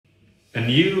A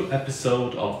new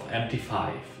episode of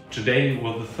MT5. Today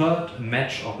with the third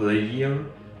match of the year,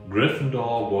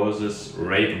 Gryffindor vs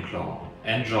Ravenclaw.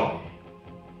 Enjoy!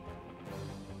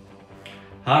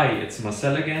 Hi, it's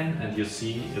Marcel again, and you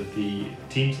see the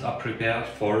teams are prepared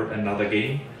for another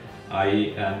game. I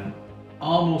am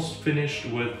almost finished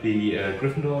with the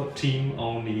Gryffindor team,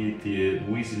 only the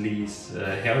Weasley's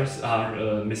hairs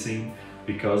are missing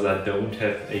because I don't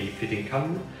have a fitting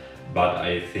color. But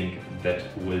I think that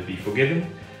will be forgiven.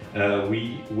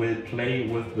 We will play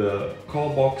with the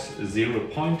core box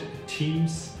 0-point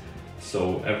teams,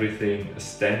 so everything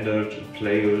standard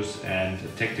players and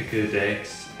tactical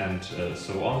decks and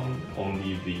so on.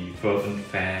 Only the fervent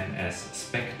fan as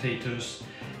spectators,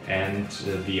 and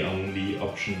the only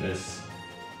option is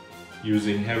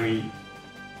using Harry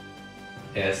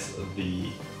as the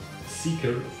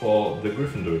seeker for the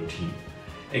Gryffindor team.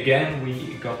 Again,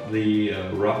 we got the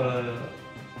rubber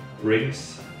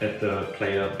rings at the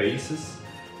player bases.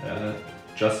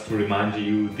 Just to remind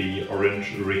you, the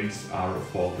orange rings are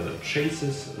for the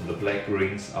chasers, the black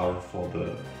rings are for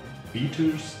the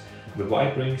beaters, the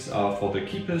white rings are for the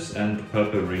keepers, and the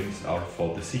purple rings are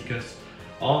for the seekers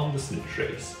on the snitch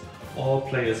race. All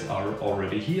players are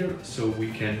already here, so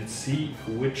we can see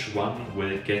which one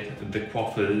will get the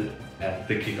quaffle at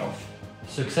the kickoff.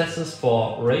 Successes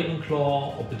for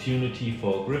Ravenclaw, opportunity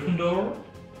for Gryffindor.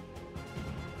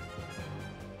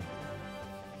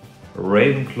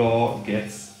 Ravenclaw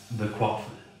gets the quaffle.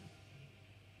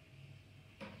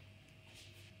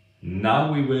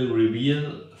 Now we will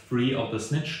reveal 3 of the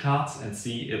snitch cards and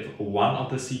see if one of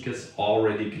the seekers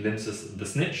already glimpses the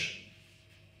snitch.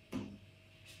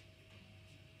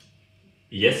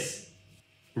 Yes,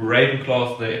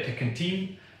 Ravenclaw is the attacking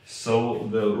team. So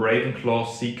the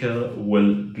Ravenclaw seeker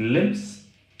will glimpse,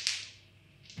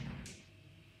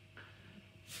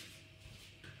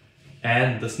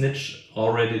 and the snitch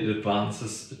already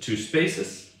advances 2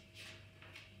 spaces.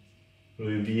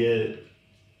 Reveal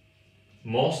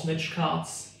more snitch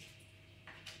cards.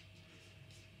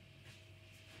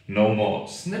 No more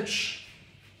snitch.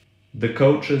 The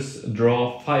coaches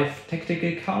draw 5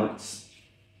 tactical cards.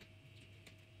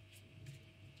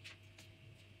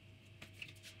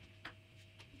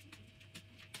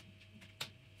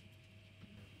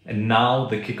 And now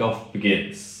the kickoff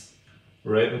begins.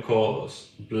 Ravenclaw's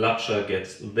bludger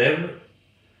gets there,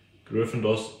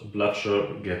 Gryffindor's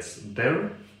bludger gets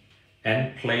there,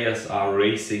 and players are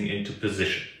racing into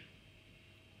position.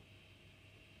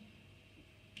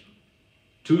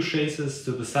 2 chasers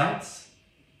to the sides,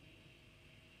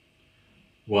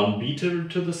 1 beater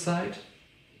to the side,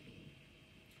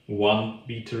 1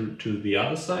 beater to the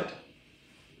other side,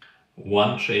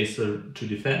 1 chaser to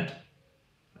defend,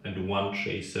 and 1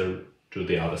 chaser to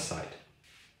the other side.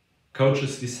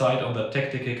 Coaches decide on the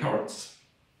tactical cards.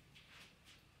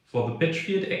 For the pitch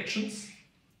field actions,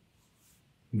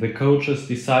 the coaches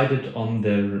decided on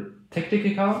their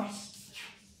tactical cards.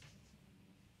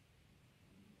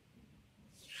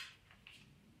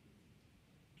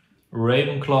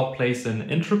 Ravenclaw plays an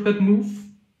intrepid move.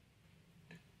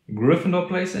 Gryffindor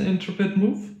plays an intrepid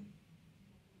move.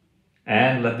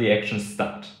 And let the action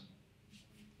start.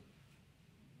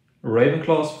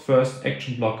 Ravenclaw's first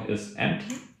action block is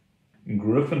empty.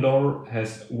 Gryffindor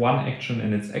has 1 action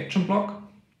in its action block.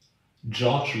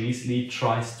 George Weasley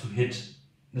tries to hit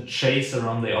the chaser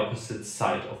on the opposite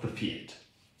side of the field.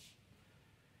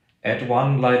 Add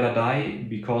 1 live die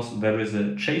because there is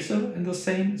a chaser in the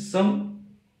same zone.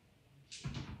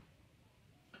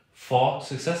 4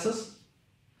 successes.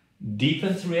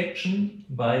 Defense reaction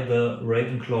by the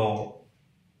Ravenclaw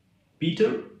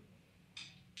beater.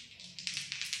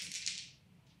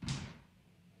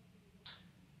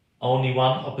 Only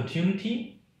 1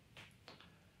 opportunity.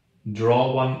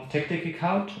 Draw 1 tactical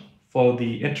card for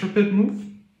the intrepid move.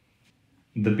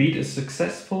 The beat is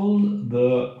successful.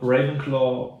 The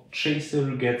Ravenclaw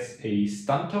chaser gets a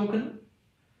stun token.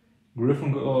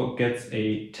 Gryffindor gets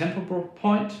a tempo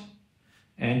point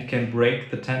and can break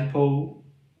the tempo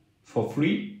for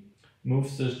free.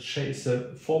 Moves the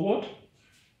chaser forward.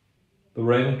 The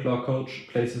Ravenclaw coach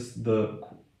places the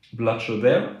bludger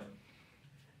there.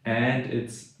 And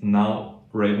it's now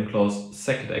Ravenclaw's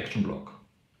second action block.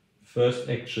 First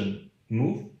action,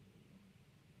 move.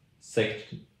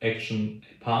 Second action,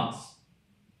 pass.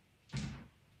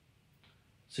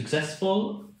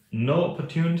 Successful, no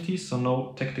opportunities, so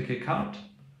no tactical card.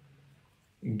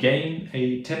 Gain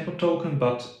a tempo token,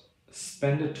 but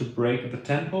spend it to break the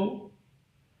tempo.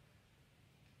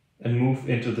 And move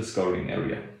into the scoring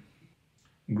area.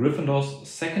 Gryffindor's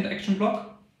second action block.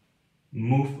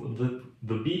 Move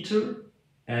the beater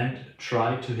and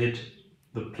try to hit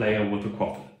the player with the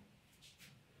quaffle.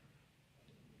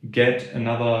 get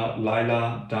another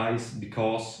Lila dice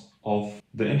because of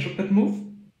the intrepid move.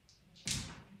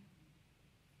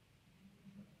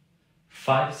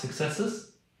 5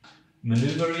 successes.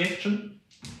 Maneuver reaction.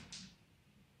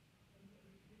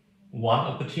 1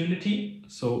 opportunity,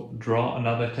 so draw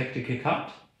another tactical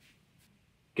card.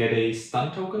 Get a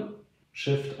stun token.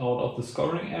 Shift out of the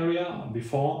scoring area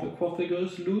before the Quaffle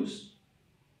goes loose.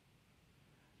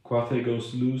 Quaffle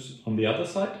goes loose on the other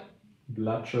side.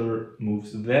 Bludger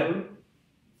moves there.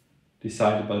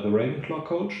 Decided by the Ravenclaw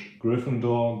coach.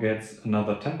 Gryffindor gets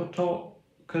another tempo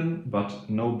token, but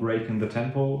no break in the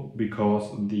tempo because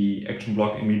the action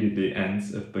block immediately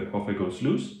ends if the Quaffle goes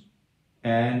loose.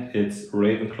 And it's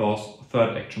Ravenclaw's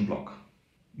third action block.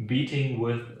 Beating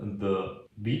with the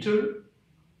beater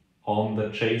on the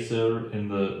chaser in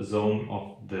the zone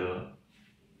of the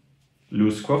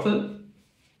loose Quaffle.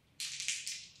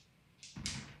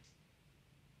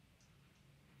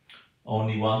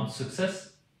 Only 1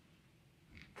 success,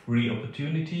 3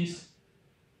 opportunities,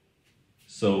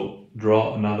 so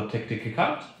draw another tactical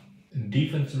card.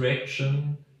 Defense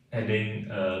reaction, adding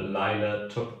Lila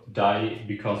die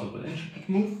because of an intrepid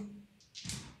move.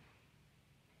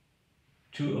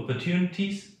 2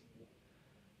 opportunities.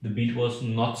 The beat was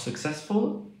not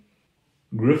successful.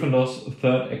 Gryffindor's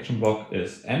third action block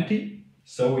is empty.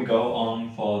 So we go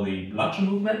on for the bludger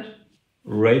movement.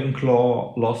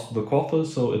 Ravenclaw lost the Quaffle,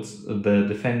 so it's the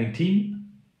defending team.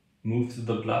 Moves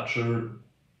the bludger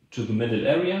to the middle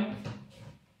area.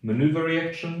 Maneuver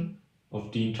reaction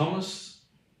of Dean Thomas.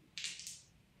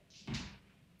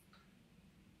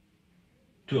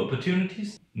 2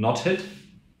 opportunities. Not hit.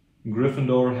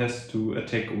 Gryffindor has to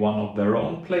attack one of their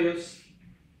own players.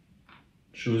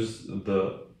 Choose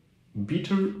the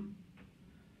beater.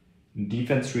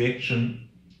 Defense reaction.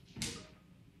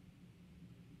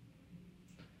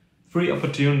 3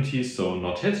 opportunities, so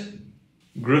not hit.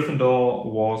 Gryffindor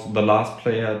was the last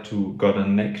player to got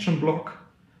an action block,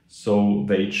 so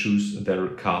they choose their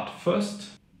card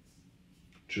first.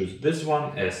 Choose this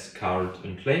one as card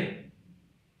in play.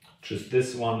 Choose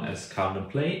this one as card in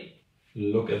play.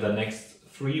 Look at the next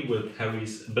 3 with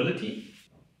Harry's ability.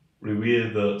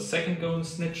 Reveal the second Golden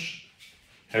Snitch.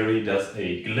 Harry does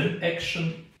a glint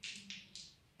action.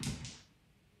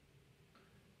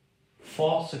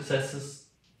 4 successes.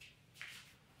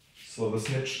 So the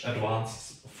Snitch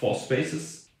advances 4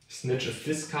 spaces. Snitch is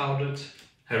discarded.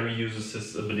 Harry uses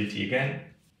his ability again.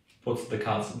 Puts the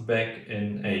cards back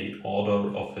in a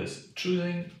order of his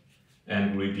choosing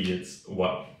and reveals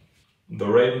 1. The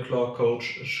Ravenclaw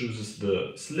coach chooses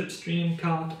the Slipstream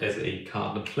card as a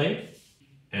card in play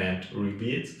and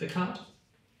reveals the card.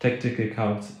 Tactical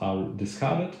cards are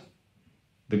discarded.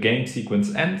 The game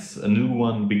sequence ends, a new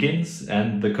one begins,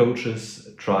 and the coaches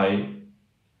try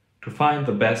to find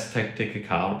the best tactical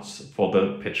cards for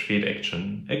the pitch field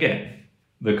action again.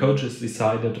 The coaches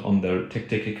decided on their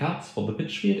tactical cards for the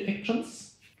pitch field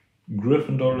actions.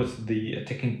 Gryffindor, as the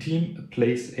attacking team,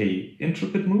 plays a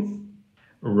intrepid move.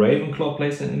 Ravenclaw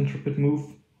plays an intrepid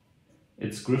move.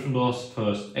 It's Gryffindor's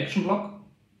first action block.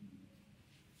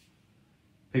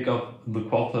 Pick up the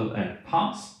Quaffle and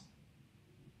pass.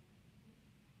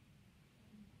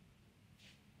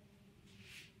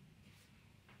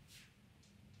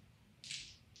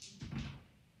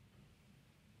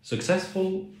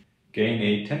 Successful, gain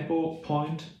a tempo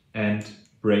point and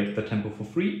break the tempo for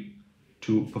free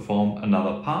to perform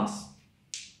another pass.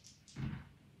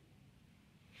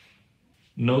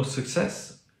 No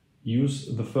success,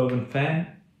 use the Fervent Fan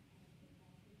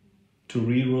to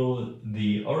reroll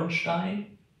the orange die.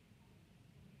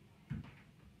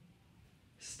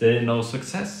 Still no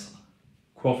success.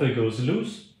 Quaffle goes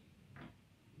loose.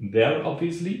 There,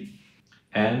 obviously.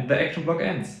 And the action block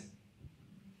ends.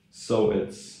 So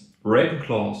it's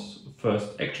Ravenclaw's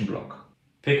first action block.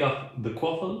 Pick up the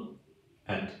Quaffle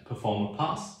and perform a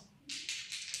pass.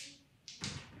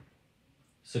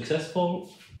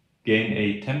 Successful. Gain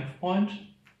a tempo point.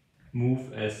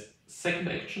 Move as second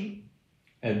action.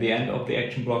 At the end of the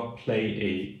action block, play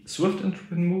a swift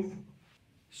intrepid move.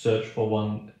 Search for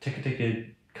 1 tactical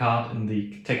card in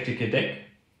the tactical deck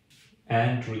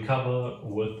and recover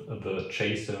with the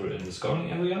chaser in the scoring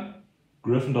area.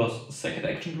 Gryffindor's second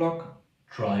action block,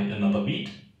 try another beat.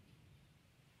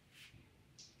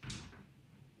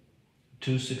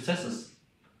 2 successes.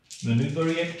 Maneuver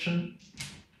reaction.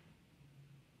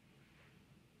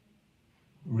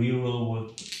 Reroll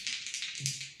with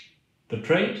the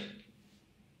trade.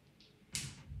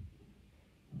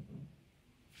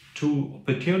 2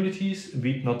 opportunities,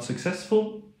 beat not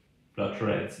successful. Blood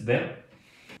reds there.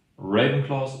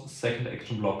 Ravenclaw's second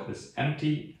action block is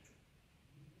empty.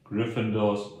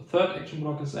 Gryffindor's third action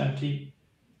block is empty.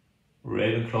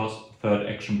 Ravenclaw's third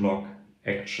action block,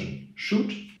 action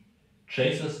shoot.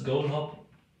 Chaser's goal hop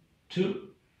 2,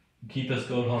 Keeper's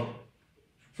goal hop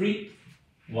 3,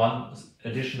 1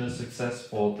 additional success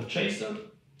for the Chaser.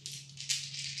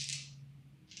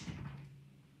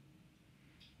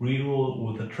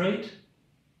 Reroll with a trade,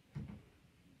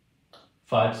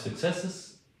 5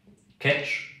 successes,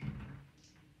 catch,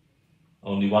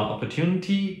 only 1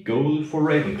 opportunity, goal for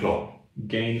Ravenclaw.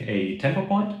 Gain a tempo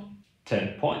point,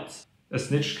 10 points. A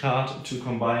snitch card to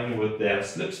combine with their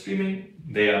slipstreaming.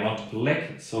 They are not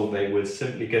leg, so they will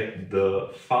simply get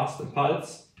the fast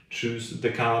impulse. Choose the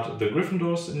card the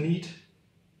Gryffindors need.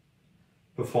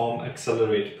 Perform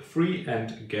accelerate 3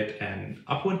 and get an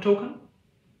upwind token.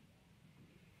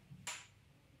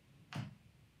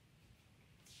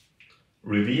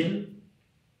 Reveal.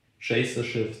 Chaser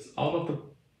shifts out of the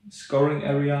scoring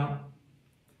area.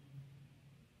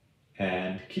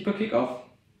 And Keeper kickoff.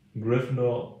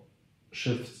 Gryffindor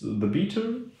shifts the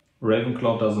beater.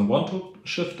 Ravenclaw doesn't want to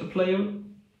shift a player.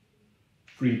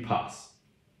 Free pass.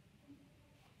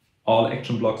 All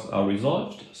action blocks are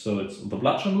resolved, so it's the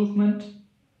bludgeon movement.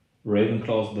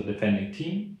 Ravenclaw's the defending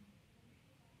team.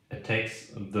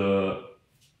 Attacks the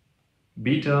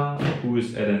beater, who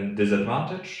is at a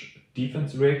disadvantage.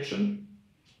 Defense reaction.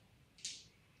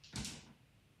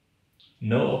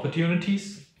 No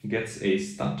opportunities. Gets a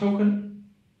stun token.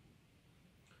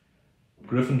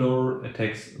 Gryffindor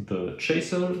attacks the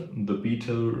Chaser. The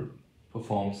beater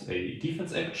performs a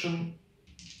defense action.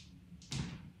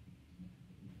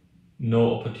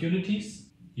 No opportunities.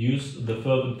 Use the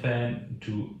Fervent Fan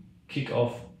to kick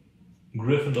off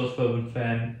Gryffindor's Fervent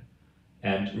Fan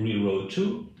and reroll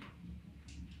 2.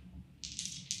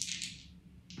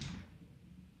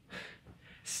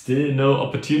 Still no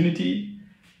opportunity,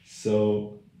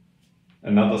 so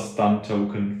another stun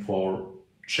token for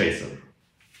Chaser.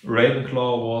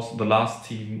 Ravenclaw was the last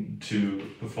team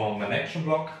to perform an action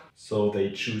block, so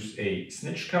they choose a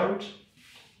snitch card.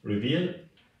 Reveal.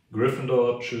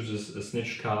 Gryffindor chooses a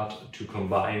snitch card to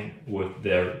combine with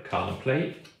their card in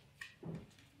play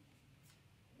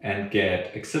and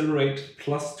get accelerate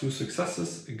plus 2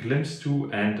 successes, glimpse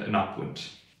 2 and an upwind.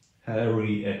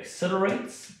 Harry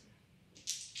accelerates.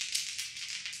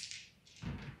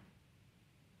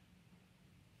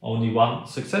 Only 1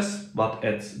 success, but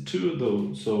adds 2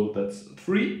 though, so that's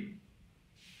 3.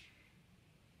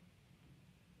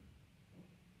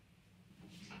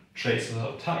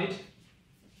 Chaser tied.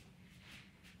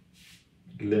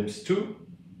 Glimpse 2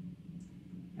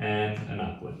 and an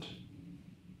upwind.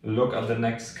 Look at the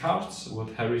next cards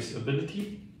with Harry's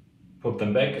ability. Put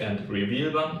them back and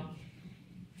reveal them.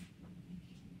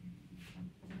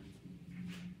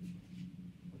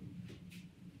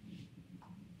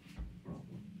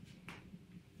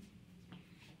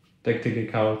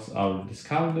 Tactical cards are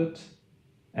discarded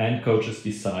and coaches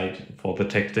decide for the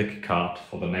tactic card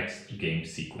for the next game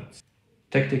sequence.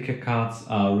 Tactical cards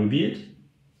are revealed.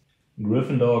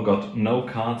 Gryffindor got no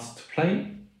cards to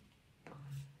play.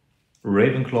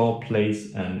 Ravenclaw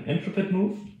plays an intrepid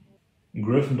move.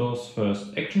 Gryffindor's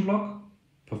first action block.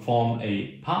 Perform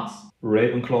a pass.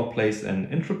 Ravenclaw plays an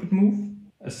intrepid move.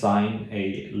 Assign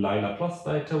a Lila plus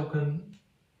die token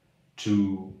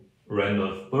to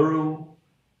Randolph Burrow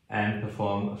and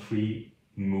perform a free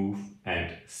move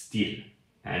and steal.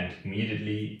 And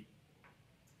immediately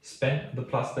spend the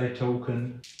plus die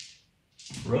token.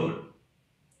 Roll.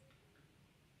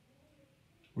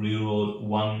 Reroll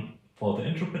 1 for the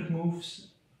intrepid moves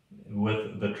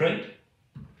with the trade.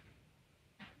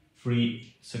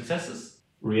 3 successes.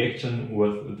 Reaction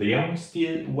with the young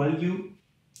steal value.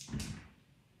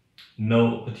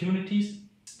 No opportunities.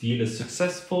 Steal is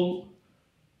successful.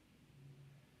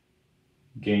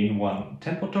 Gain 1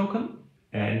 tempo token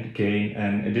and gain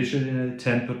an additional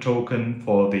tempo token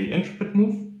for the intrepid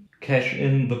move. Cash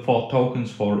in the 4 tokens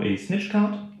for a snitch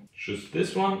card. Choose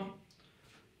this one.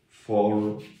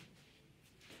 For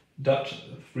Dutch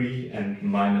 3 and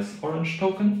minus orange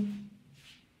token.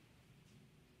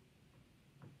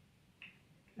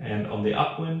 And on the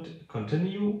upwind,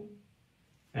 continue.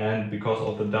 And because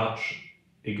of the Dutch,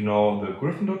 ignore the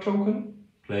Gryffindor token.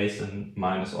 Place a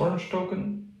minus orange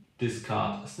token.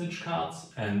 Discard snitch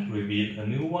cards and reveal a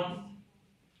new one.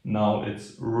 Now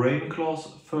it's Ravenclaw's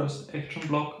first action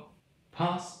block.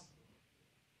 Pass.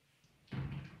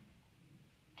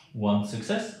 1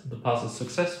 success, the pass is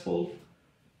successful.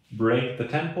 Break the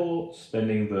tempo,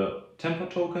 spending the tempo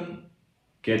token.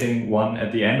 Getting 1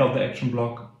 at the end of the action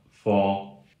block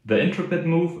for the intrepid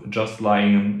move, just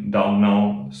lying down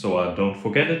now so I don't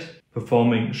forget it.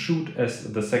 Performing shoot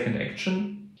as the second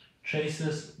action.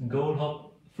 Chases goal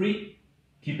hop 3,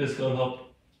 Keeper's goal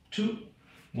hop 2,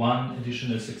 1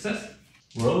 additional success.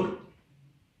 Roll.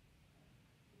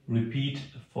 Repeat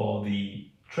for the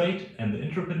trait and the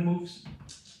intrepid moves.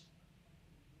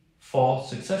 4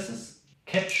 successes.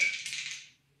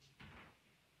 Catch.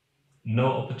 No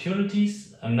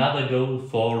opportunities. Another goal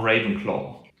for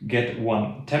Ravenclaw. Get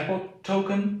 1 tempo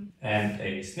token and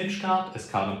a snitch card as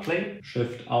card in play.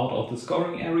 Shift out of the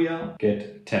scoring area.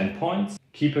 Get 10 points.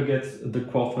 Keeper gets the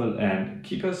quaffle and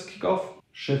keeper's kickoff.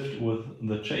 Shift with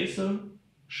the chaser.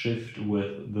 Shift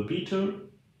with the beater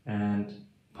and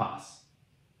pass.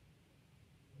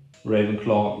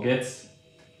 Ravenclaw gets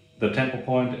the tempo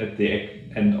point at the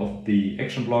end of the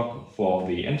action block for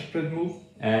the interpret move,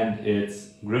 and it's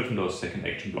Gryffindor's second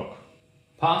action block.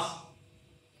 Pass.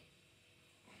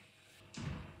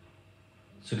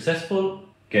 Successful.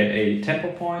 Get a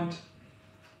tempo point.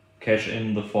 Cash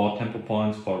in the 4 tempo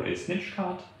points for a snitch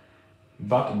card,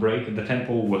 but break the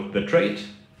tempo with the trait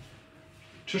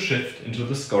to shift into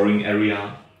the scoring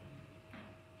area.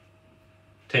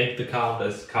 Take the card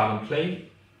as card in play.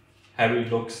 Harry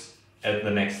looks at the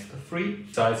next 3,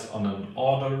 decides on an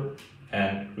order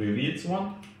and reveals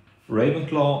one.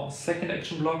 Ravenclaw, second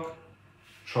action block.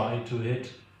 Try to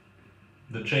hit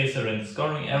the chaser in the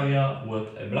scoring area with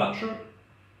a bludger.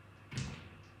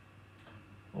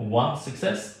 1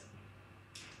 success.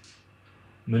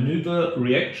 Maneuver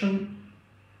reaction.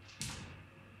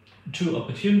 2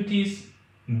 opportunities.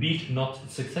 Beat not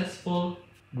successful.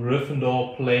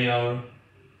 Gryffindor player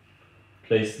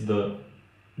place the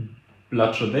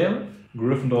bludger there.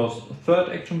 Gryffindor's third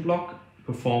action block.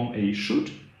 Perform a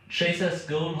shoot. Chaser's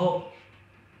goal hop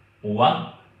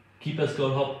 1. Keeper's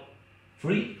goal hop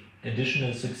 3.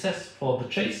 Additional success for the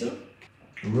chaser.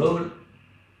 Roll.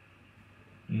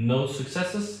 No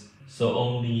successes, so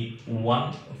only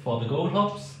 1 for the goal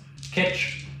hops.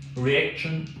 Catch.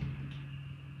 Reaction.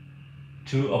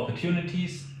 2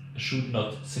 opportunities. Shoot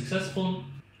not successful.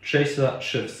 Chaser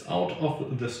shifts out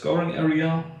of the scoring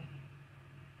area.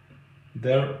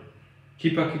 There.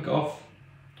 Keeper kick off.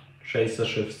 Chaser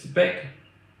shifts back.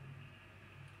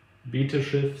 Beater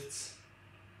shifts.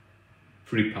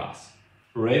 Free pass.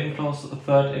 Ravenclaw's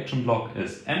third action block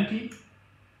is empty.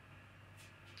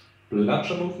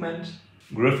 Bludger movement.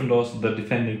 Gryffindor's the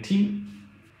defending team.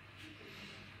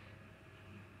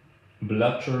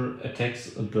 Bludger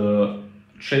attacks the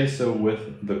chaser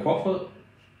with the quaffle.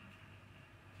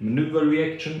 Maneuver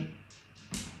reaction.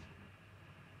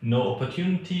 No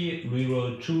opportunity.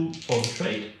 Reroll 2 for the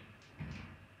trade.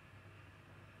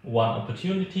 1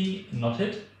 opportunity, not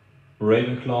hit.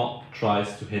 Ravenclaw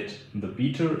tries to hit the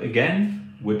beater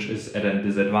again, which is at a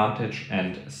disadvantage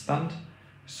and stunned,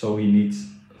 so he needs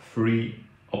 3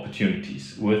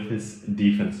 opportunities with his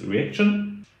defense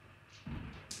reaction.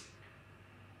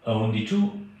 Only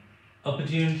 2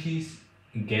 opportunities,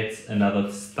 gets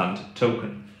another stunned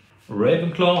token.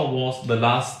 Ravenclaw was the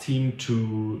last team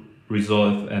to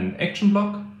resolve an action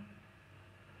block.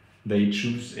 They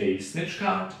choose a snitch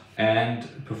card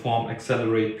and perform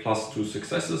accelerate plus 2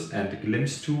 successes and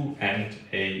glimpse 2 and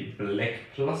a black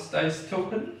plus dice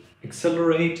token.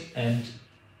 Accelerate and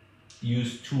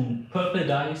use 2 purple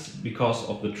dice because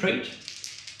of the trait.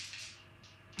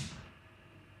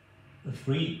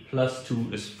 3 plus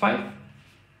 2 is 5.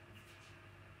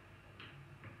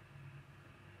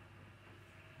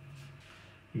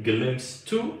 Glimpse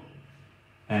 2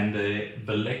 and a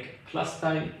black plus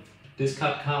die.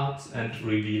 Discard cards and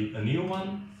reveal a new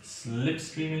one.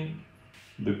 Slipstreaming.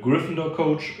 The Gryffindor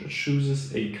coach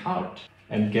chooses a card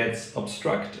and gets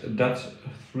Obstruct, Dut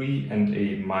 3 and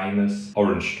a minus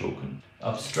orange token.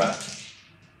 Obstruct.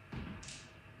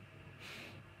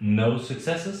 No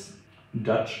successes.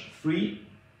 Dutch 3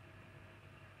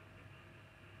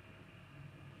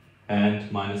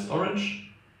 and minus orange.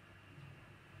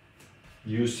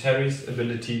 Use Harry's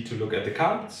ability to look at the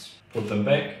cards, put them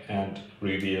back and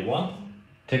reveal one.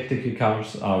 Tactical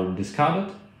cards are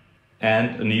discarded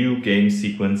and a new game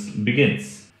sequence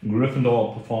begins.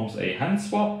 Gryffindor performs a hand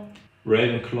swap.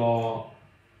 Ravenclaw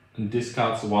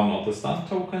discards 1 of the stun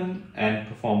token and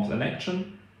performs an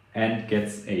action and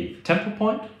gets a tempo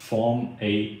point. Form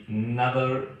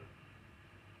another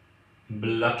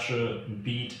bludger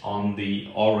beat on the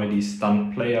already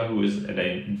stunned player who is at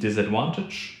a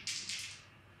disadvantage.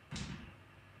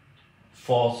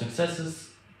 4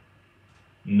 successes,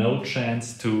 no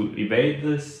chance to evade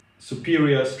this.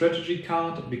 Superior strategy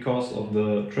card because of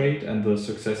the trait and the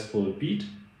successful beat.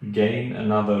 Gain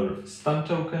another stun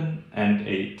token and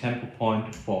a tempo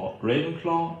point for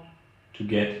Ravenclaw to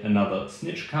get another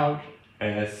snitch card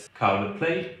as carded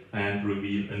play and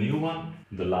reveal a new one.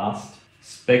 The last.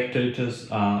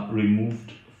 Spectators are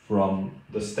removed from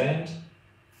the stand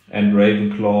and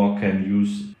Ravenclaw can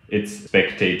use its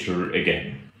spectator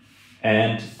again.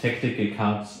 And tactical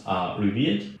cards are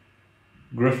revealed.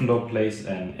 Gryffindor plays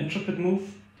an intrepid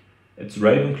move. It's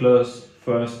Ravenclaw's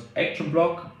first action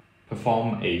block.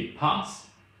 Perform a pass.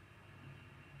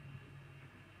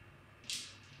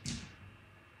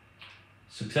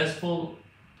 Successful.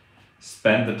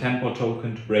 Spend the tempo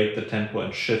token to break the tempo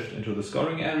and shift into the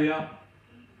scoring area.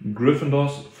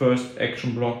 Gryffindor's first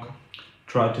action block.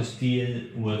 Try to steal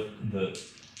with the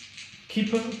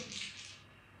keeper.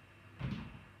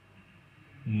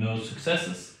 No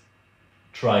successes.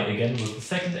 Try again with the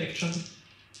second action.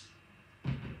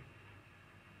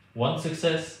 One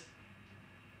success.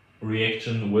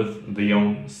 Reaction with the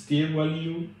own steal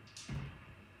value.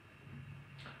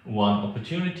 One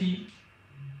opportunity.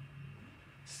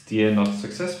 Steal not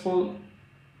successful.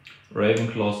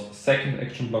 Ravenclaw's second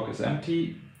action block is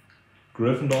empty.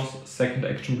 Gryffindor's second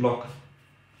action block.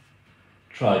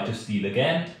 Try to steal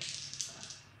again.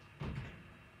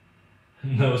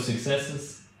 No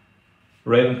successes.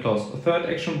 Ravenclaw's third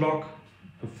action block.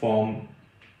 Perform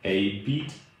a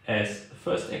beat as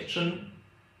first action.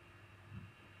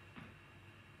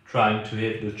 Trying to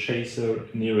hit the chaser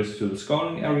nearest to the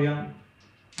scoring area.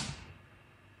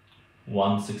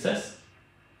 One success.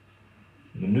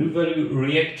 Maneuver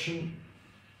reaction.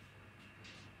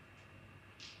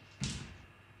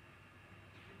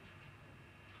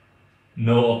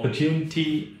 No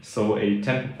opportunity, so a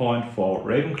tempo point for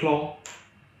Ravenclaw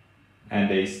and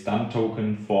a stun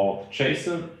token for the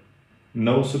chaser.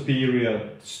 No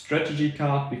superior strategy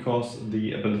card because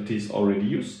the ability is already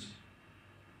used.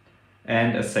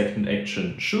 And a second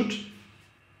action shoot.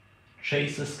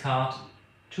 Chaser's card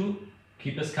 2,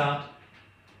 keeper's card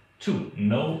 2.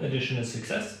 No additional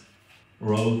success.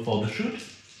 Roll for the shoot.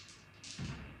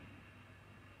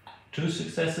 2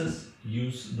 successes.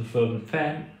 Use the fervent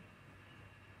fan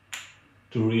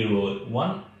to reroll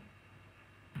 1.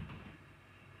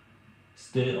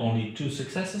 Still only 2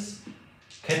 successes.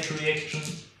 Catch reaction.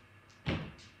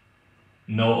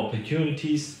 No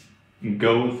opportunities.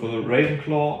 Go for the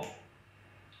Ravenclaw.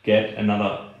 Get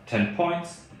another 10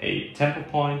 points, a tempo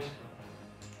point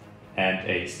and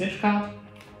a snitch card.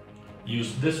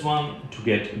 Use this one to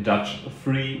get dodge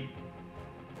free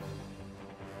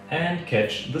and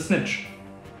catch the snitch.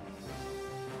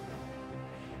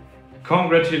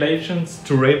 Congratulations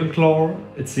to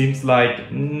Ravenclaw. It seems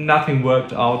like nothing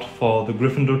worked out for the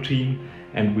Gryffindor team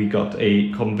and we got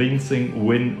a convincing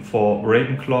win for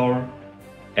Ravenclaw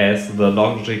as the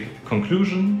logic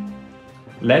conclusion.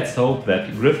 Let's hope that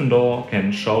Gryffindor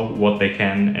can show what they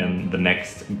can in the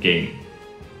next game.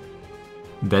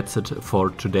 That's it for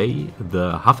today.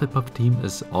 The Hufflepuff team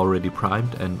is already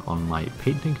primed and on my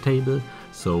painting table,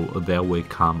 so there will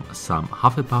come some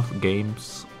Hufflepuff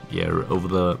games over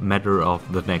the matter of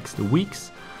the next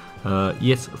weeks.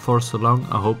 Yes, for so long,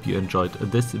 I hope you enjoyed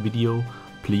this video.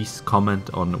 Please comment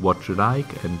on what you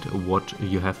like and what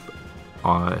you have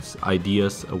as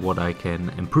ideas what I can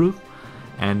improve.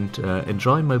 And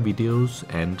enjoy my videos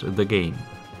and the game.